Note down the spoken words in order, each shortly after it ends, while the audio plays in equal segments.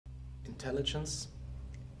Intelligence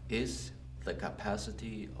is the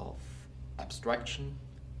capacity of abstraction,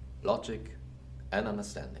 logic, and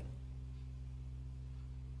understanding.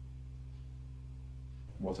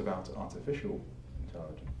 What about artificial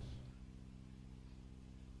intelligence?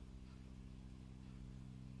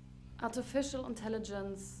 Artificial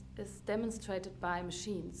intelligence is demonstrated by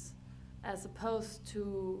machines, as opposed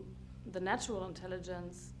to the natural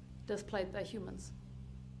intelligence displayed by humans.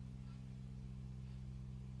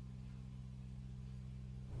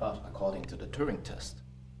 But according to the Turing test,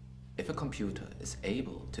 if a computer is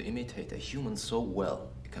able to imitate a human so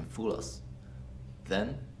well it can fool us,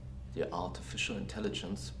 then the artificial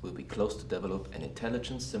intelligence will be close to develop an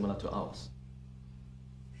intelligence similar to ours.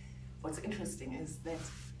 What's interesting is that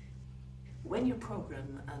when you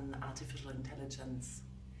program an artificial intelligence,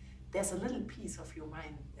 there's a little piece of your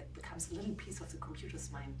mind that becomes a little piece of the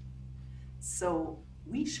computer's mind. So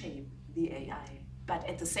we shape the AI, but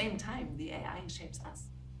at the same time, the AI shapes us.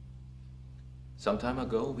 Some time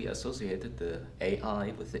ago, we associated the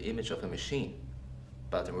AI with the image of a machine.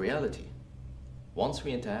 But in reality, once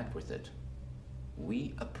we interact with it,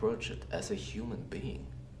 we approach it as a human being.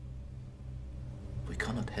 We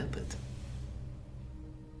cannot help it.